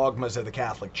morals and dogmas of the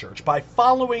Catholic Church, by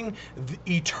following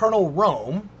the eternal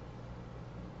Rome,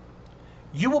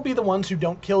 you will be the ones who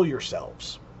don't kill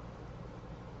yourselves.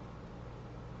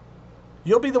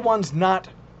 You'll be the ones not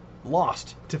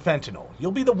lost to fentanyl.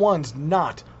 You'll be the ones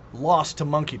not lost to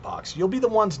monkeypox. You'll be the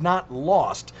ones not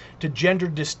lost to gender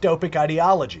dystopic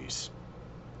ideologies.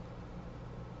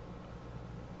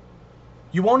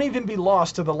 You won't even be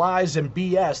lost to the lies and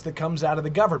BS that comes out of the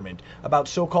government about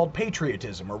so-called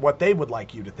patriotism, or what they would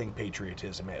like you to think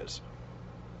patriotism is.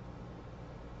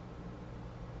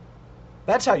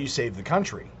 That's how you save the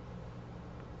country.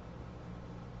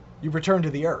 You return to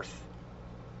the earth.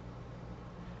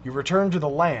 You return to the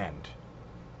land.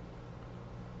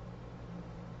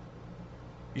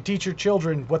 You teach your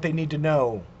children what they need to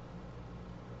know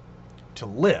to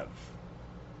live.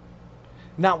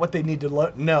 Not what they need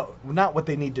to not what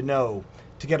they need to know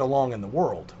to get along in the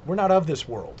world. We're not of this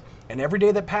world. And every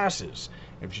day that passes,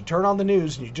 if you turn on the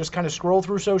news and you just kind of scroll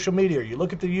through social media, or you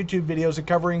look at the YouTube videos of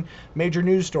covering major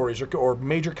news stories or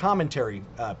major commentary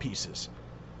pieces,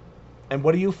 and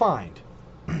what do you find?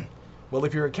 Well,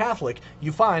 if you're a Catholic,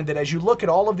 you find that as you look at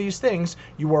all of these things,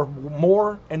 you are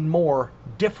more and more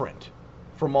different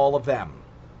from all of them.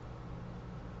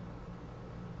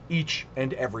 Each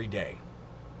and every day.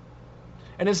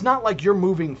 And it's not like you're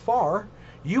moving far.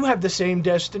 You have the same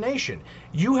destination.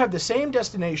 You have the same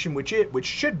destination, which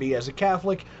should be, as a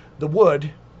Catholic, the wood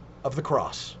of the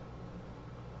cross.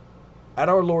 At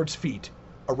our Lord's feet,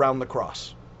 around the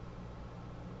cross.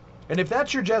 And if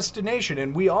that's your destination,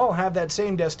 and we all have that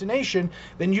same destination,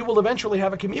 then you will eventually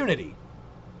have a community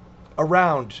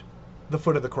around the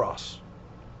foot of the cross,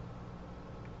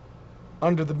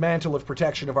 under the mantle of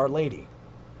protection of Our Lady,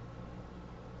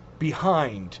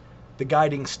 behind the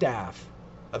guiding staff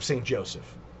of St.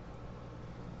 Joseph.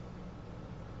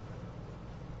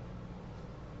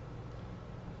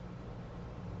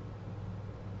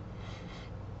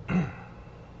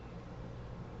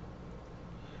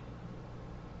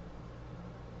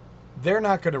 they're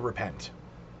not going to repent.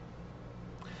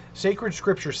 Sacred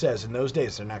Scripture says in those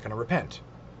days they're not going to repent.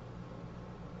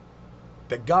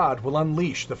 That God will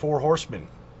unleash the 4 horsemen,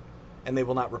 and they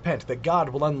will not repent. That God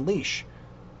will unleash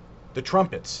the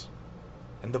trumpets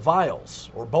and the vials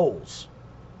or bowls.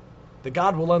 That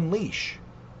God will unleash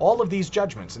all of these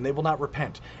judgments, and they will not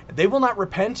repent. They will not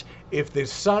repent if the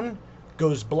sun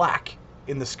goes black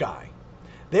in the sky.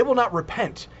 They will not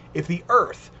repent if the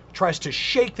earth tries to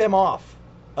shake them off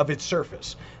of its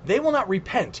surface. They will not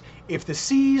repent if the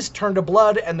seas turn to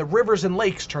blood and the rivers and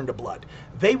lakes turn to blood.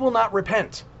 They will not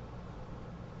repent.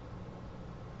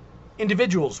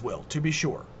 Individuals will, to be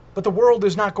sure, but the world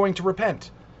is not going to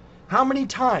repent. How many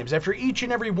times after each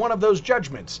and every one of those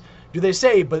judgments do they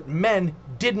say, but men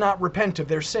did not repent of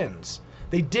their sins?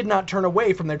 They did not turn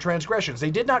away from their transgressions.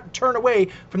 They did not turn away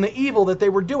from the evil that they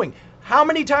were doing. How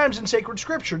many times in sacred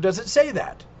Scripture does it say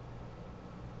that?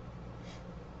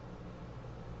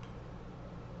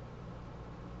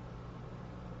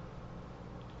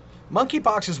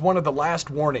 Monkeypox is one of the last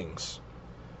warnings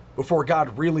before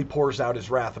God really pours out his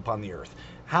wrath upon the earth.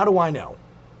 How do I know?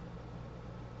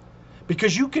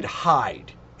 Because you could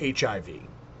hide HIV.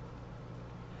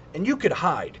 And you could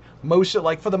hide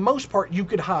for the most part, you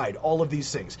could hide all of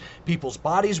these things. People's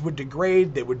bodies would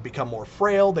degrade, they would become more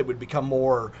frail, they would become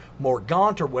more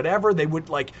gaunt or whatever. They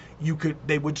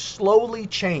would slowly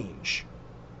change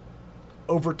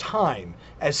over time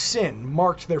as sin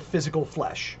marked their physical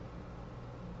flesh.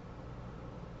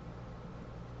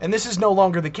 And this is no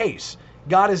longer the case.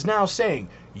 God is now saying,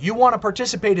 you want to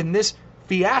participate in this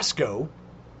fiasco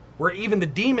where even the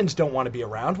demons don't want to be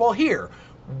around? Well, here,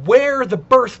 wear the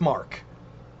birthmark.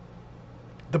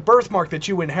 The birthmark that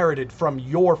you inherited from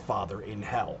your father in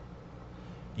hell.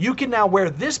 You can now wear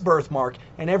this birthmark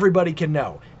and everybody can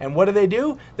know. And what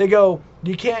do? They go,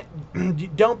 you can't,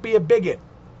 don't be a bigot.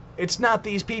 It's not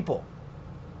these people.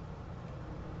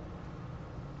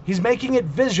 He's making it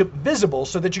visible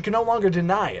so that you can no longer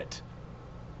deny it.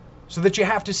 So that you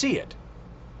have to see it.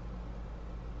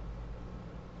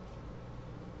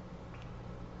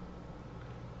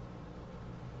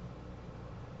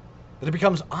 That it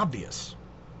becomes obvious.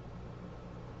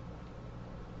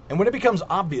 And when it becomes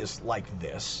obvious like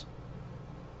this,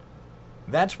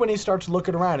 that's when he starts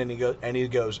looking around and he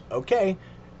goes, okay,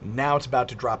 now it's about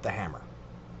to drop the hammer.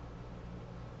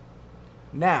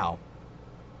 Now,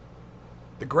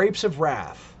 the grapes of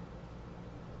wrath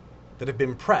that have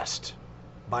been pressed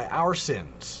by our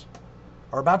sins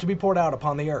are about to be poured out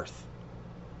upon the earth.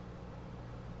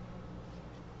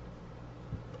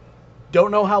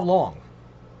 Don't know how long.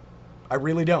 I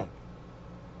really don't.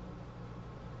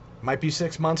 Might be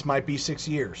 6 months, might be 6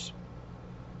 years.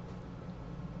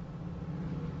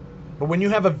 But when you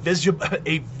have a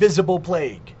visible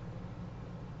plague,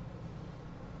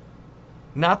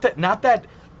 not that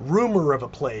rumor of a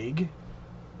plague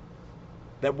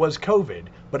that was COVID,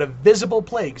 but a visible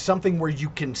plague, something where you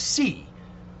can see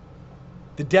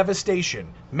the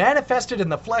devastation manifested in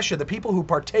the flesh of the people who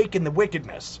partake in the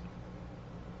wickedness.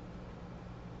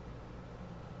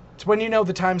 It's when you know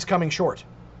the time's coming short.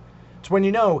 It's when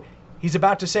you know he's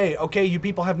about to say, okay, you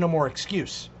people have no more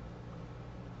excuse.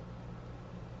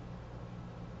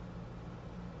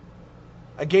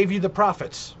 I gave you the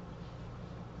prophets,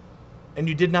 and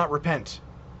you did not repent.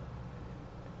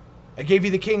 I gave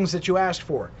you the kings that you asked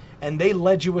for, and they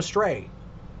led you astray,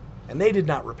 and they did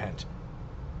not repent.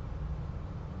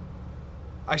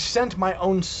 I sent my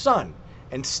own son,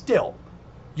 and still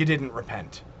you didn't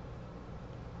repent.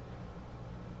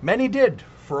 Many did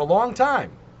for a long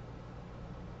time.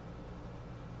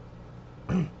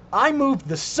 I moved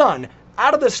the sun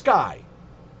out of the sky.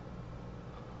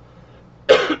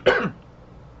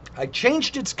 I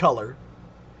changed its color,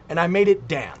 and I made it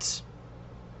dance.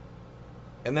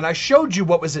 And then I showed you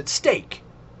what was at stake.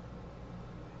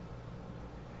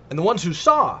 And the ones who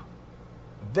saw,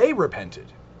 they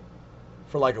repented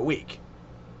for like a week.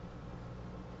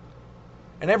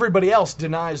 And everybody else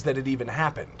denies that it even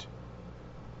happened.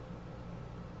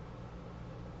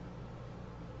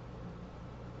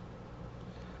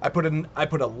 I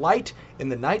put a light in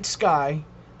the night sky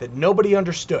that nobody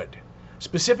understood,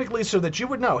 specifically so that you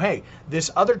would know, hey,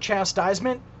 this other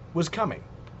chastisement was coming.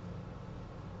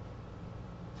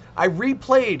 I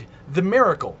replayed the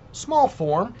miracle, small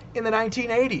form, in the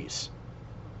 1980s,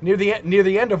 near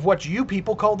the end of what you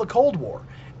people call the Cold War,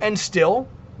 and still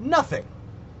nothing.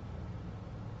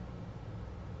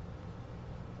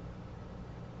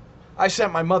 I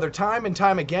sent my mother time and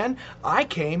time again. I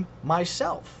came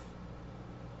myself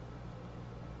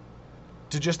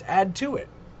to just add to it,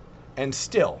 and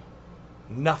still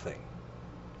nothing.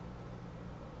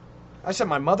 I sent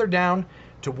my mother down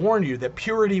to warn you that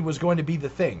purity was going to be the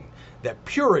thing, that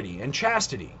purity and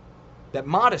chastity, that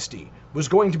modesty was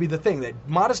going to be the thing, that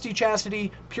modesty,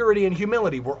 chastity, purity, and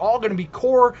humility were all going to be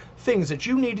core things that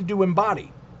you needed to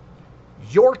embody.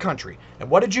 Your country. And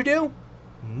what did you do?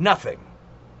 Nothing.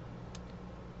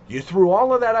 You threw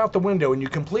all of that out the window and you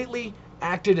completely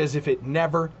acted as if it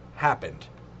never happened.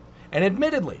 And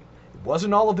admittedly, it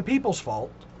wasn't all of the people's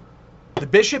fault. The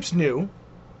bishops knew.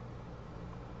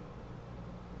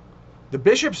 The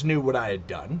bishops knew what I had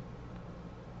done.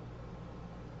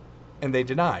 And they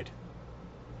denied.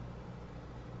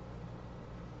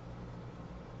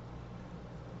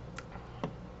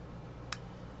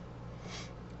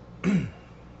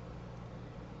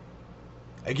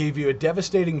 I gave you a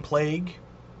devastating plague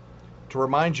to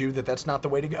remind you that that's not the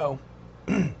way to go.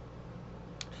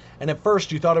 And at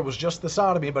first you thought it was just the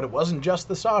sodomy, but it wasn't just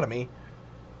the sodomy.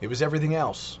 It was everything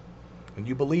else. And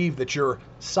you believed that your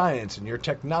science and your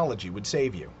technology would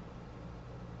save you.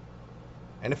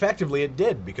 And effectively it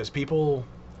did, because people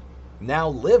now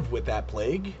live with that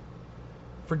plague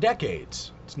for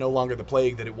decades. It's no longer the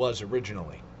plague that it was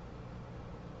originally.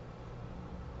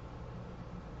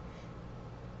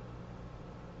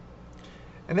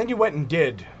 And then you went and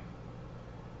did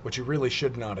what you really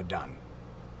should not have done.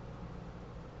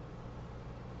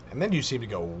 And then you seem to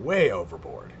go way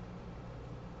overboard.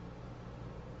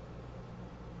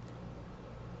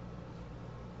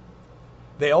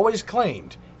 They always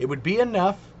claimed it would be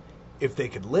enough if they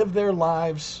could live their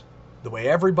lives the way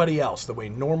everybody else, the way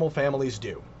normal families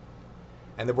do.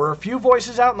 And there were a few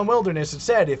voices out in the wilderness that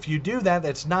said, if you do that,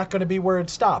 that's not going to be where it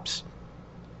stops.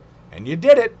 And you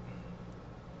did it.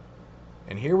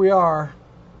 And here we are,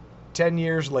 10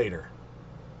 years later.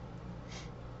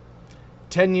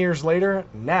 10 years later,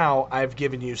 now I've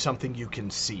given you something you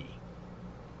can see.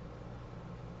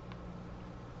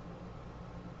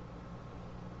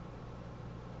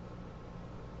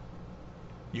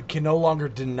 You can no longer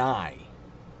deny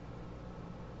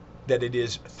that it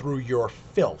is through your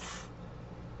filth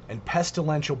and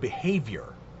pestilential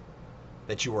behavior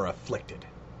that you are afflicted.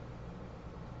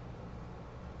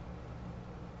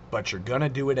 But you're gonna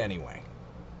do it anyway.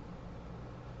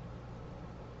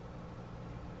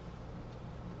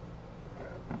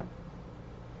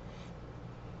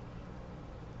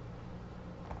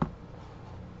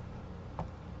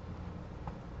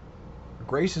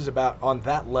 Grace is about, on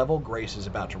that level, grace is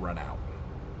about to run out.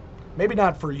 Maybe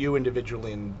not for you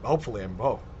individually, and hopefully,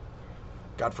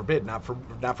 God forbid, not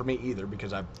for me either,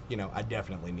 because I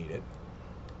definitely need it.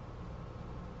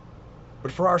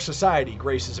 But for our society,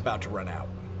 grace is about to run out.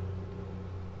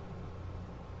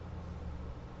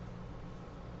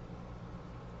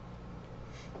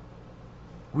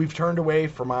 We've turned away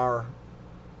from our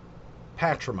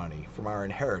patrimony, from our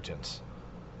inheritance.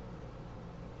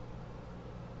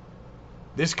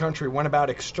 This country went about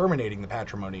exterminating the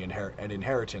patrimony and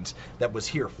inheritance that was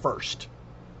here first,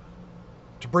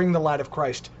 to bring the light of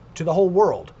Christ to the whole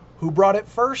world. Who brought it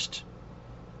first?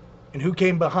 And who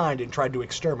came behind and tried to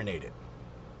exterminate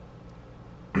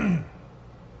it?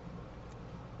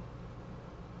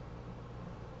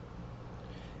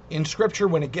 In Scripture,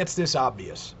 when it gets this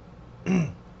obvious,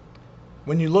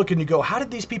 when you look and you go, how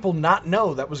did these people not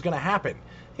know that was going to happen?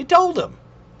 He told them.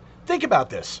 Think about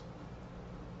this.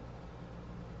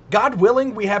 God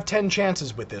willing, we have 10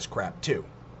 chances with this crap, too.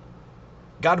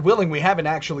 God willing, we haven't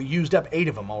actually used up 8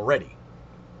 of them already.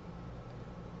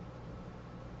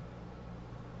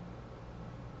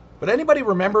 But anybody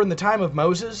remember in the time of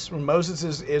Moses, when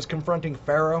Moses is confronting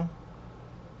Pharaoh?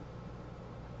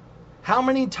 How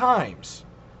many times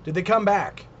did they come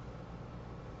back?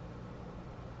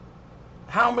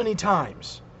 How many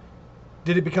times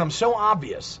did it become so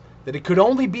obvious that it could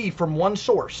only be from one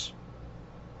source?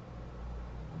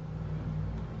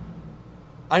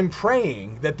 I'm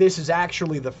praying that this is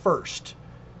actually the first,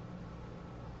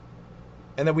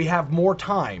 and that we have more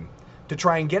time to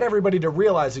try and get everybody to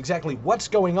realize exactly what's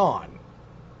going on.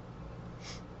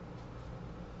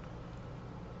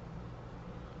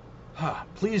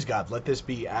 Please, God, let this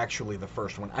be actually the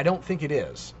first one. I don't think it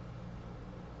is.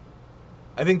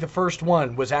 I think the first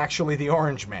one was actually the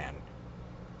Orange Man.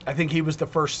 I think he was the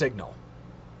first signal.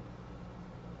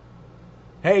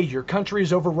 Hey, your country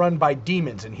is overrun by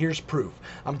demons, and here's proof.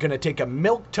 I'm going to take a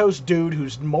milquetoast dude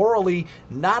who's morally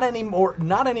not any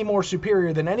more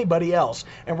superior than anybody else,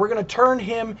 and we're going to turn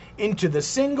him into the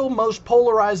single most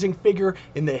polarizing figure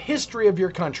in the history of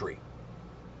your country.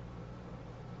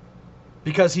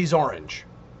 Because he's orange.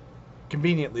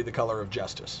 Conveniently the color of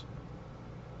justice.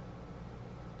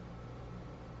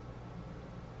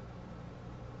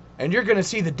 And you're going to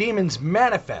see the demons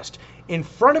manifest in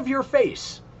front of your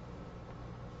face.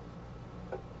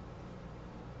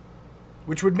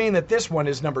 which would mean that this one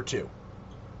is number 2.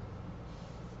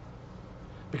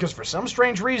 Because for some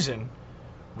strange reason,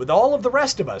 with all of the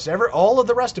rest of us, all of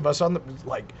the rest of us on the,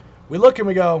 like, we look and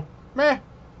we go, meh.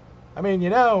 I mean,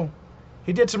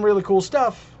 he did some really cool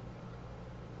stuff.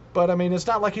 But, I mean, it's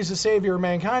not like he's the savior of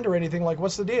mankind or anything. Like,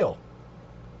 what's the deal?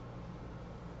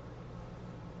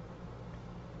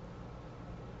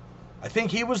 I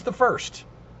think he was the first.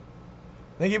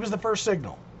 I think he was the first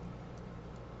signal.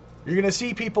 You're going to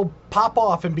see people pop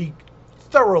off and be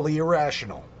thoroughly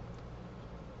irrational.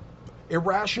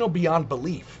 Irrational beyond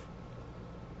belief.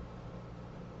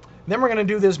 Then we're going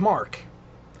to do this mark.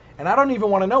 And I don't even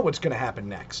want to know what's going to happen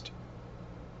next.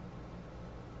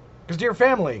 Because, dear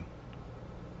family,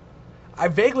 I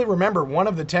vaguely remember one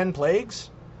of the 10 plagues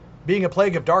being a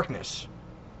plague of darkness.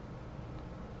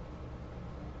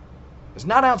 It's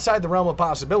not outside the realm of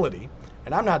possibility,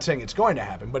 and I'm not saying it's going to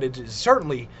happen, but it is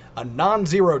certainly a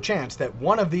non-zero chance that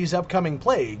one of these upcoming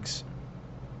plagues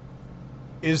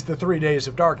is the 3 days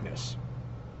of darkness.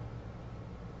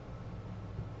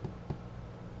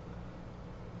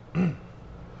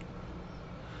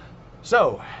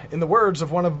 So, in the words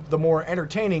of one of the more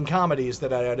entertaining comedies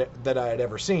that I had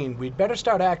ever seen, we'd better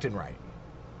start acting right.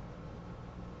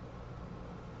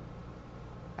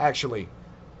 Actually,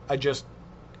 I just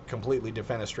completely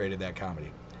defenestrated that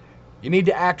comedy. You need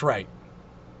to act right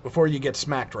before you get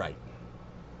smacked right.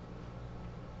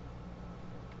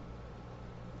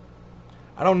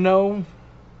 I don't know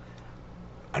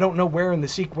where in the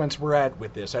sequence we're at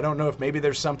with this. I don't know if maybe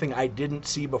there's something I didn't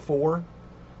see before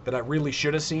that I really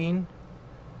should have seen.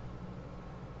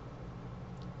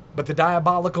 But the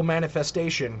diabolical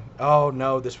manifestation, oh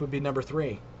no, this would be number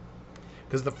 3.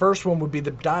 Because the first one would be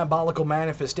the diabolical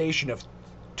manifestation of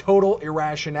total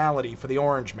irrationality for the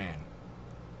Orange Man.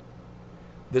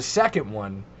 The second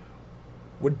one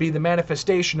would be the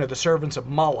manifestation of the servants of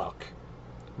Moloch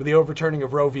with the overturning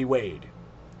of Roe v. Wade.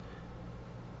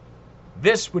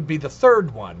 This would be the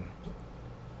third one,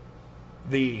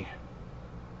 the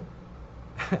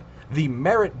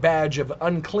merit badge of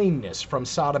uncleanness from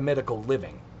sodomitical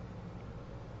living.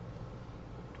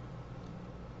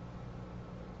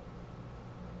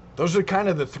 Those are kind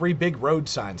of the 3 big road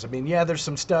signs. I mean, yeah, there's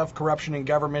some stuff, corruption in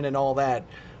government and all that,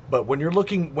 but when you're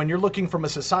looking from a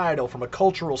societal, from a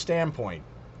cultural standpoint,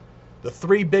 the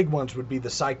 3 big ones would be the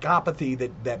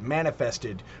psychopathy that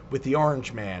manifested with the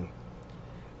Orange Man,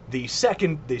 the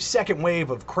second wave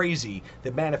of crazy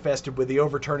that manifested with the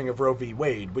overturning of Roe v.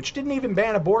 Wade, which didn't even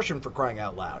ban abortion, for crying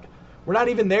out loud. We're not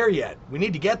even there yet. We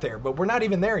need to get there, but we're not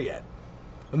even there yet.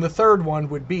 And the third one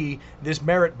would be this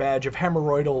merit badge of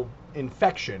hemorrhoidal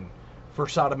infection for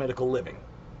sodomitical living.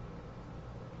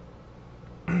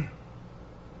 Do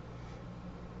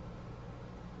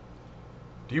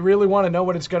you really want to know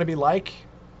what it's going to be like?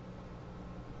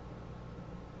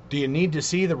 Do you need to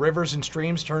see the rivers and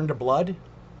streams turn to blood?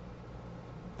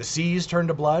 The seas turn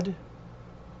to blood?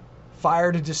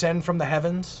 Fire to descend from the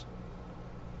heavens?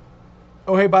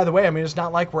 Oh, hey, by the way, I mean, it's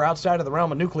not like we're outside of the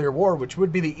realm of nuclear war, which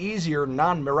would be the easier,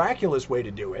 non-miraculous way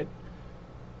to do it.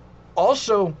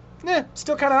 Also,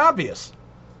 still kind of obvious.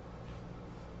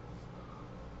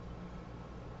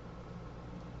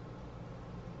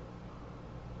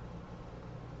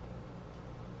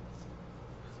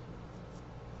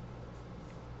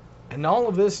 And all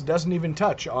of this doesn't even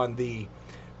touch on the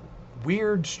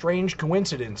weird, strange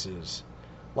coincidences,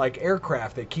 like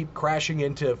aircraft that keep crashing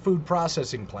into food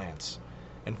processing plants,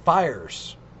 and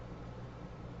fires,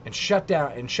 and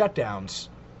shutdowns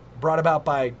brought about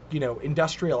by,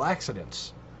 industrial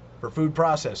accidents for food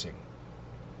processing.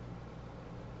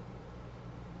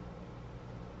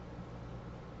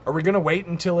 Are we going to wait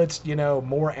until it's,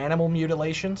 more animal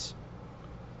mutilations?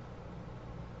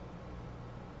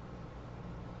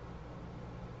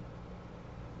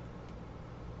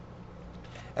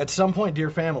 At some point,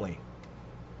 dear family,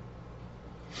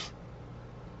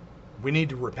 we need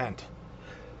to repent.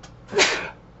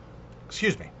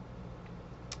 Excuse me.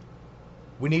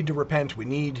 We need to repent. We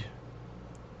need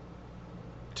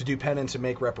to do penance and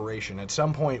make reparation. At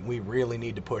some point, we really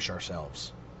need to push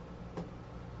ourselves.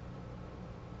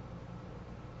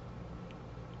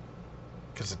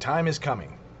 Because the time is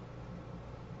coming.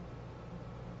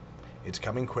 It's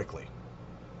coming quickly.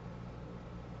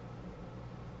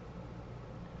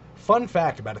 Fun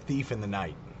fact about a thief in the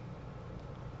night.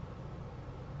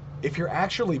 If you're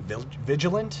actually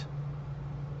vigilant,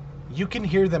 you can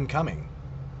hear them coming.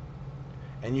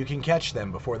 And you can catch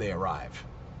them before they arrive.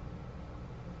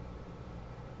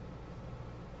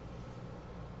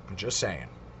 I'm just saying.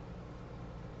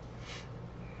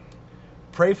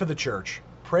 Pray for the church.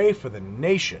 Pray for the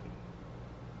nation.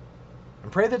 And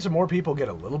And pray that some more people get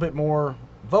a little bit more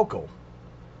vocal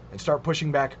and start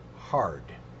pushing back hard.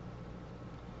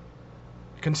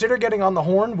 Consider getting on the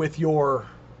horn with your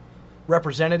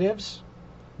representatives,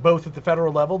 both at the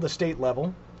federal level, the state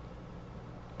level.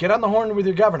 Get on the horn with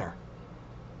your governor,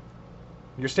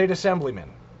 your state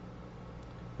assemblyman.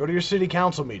 Go to your city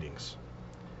council meetings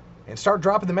and start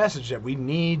dropping the message that we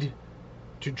need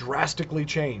to drastically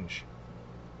change.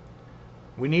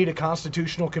 We need a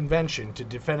constitutional convention to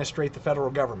defenestrate the federal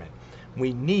government.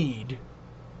 We need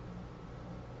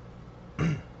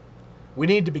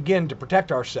to begin to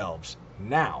protect ourselves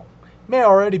now. It may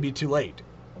already be too late.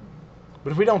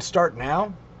 But if we don't start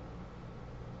now,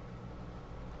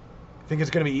 think it's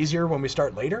going to be easier when we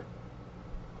start later?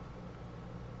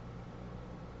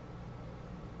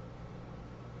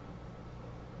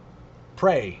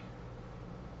 Pray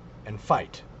and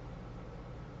fight.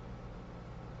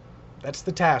 That's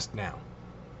the task now.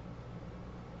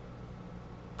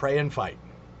 Pray and fight.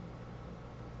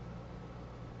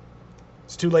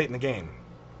 It's too late in the game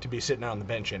to be sitting on the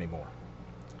bench anymore.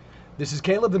 This is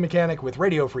Caleb the Mechanic with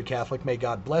Radio Free Catholic. May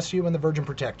God bless you and the Virgin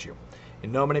protect you.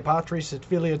 In nomine Patris et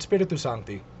Filii et Spiritus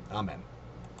Sancti. Amen.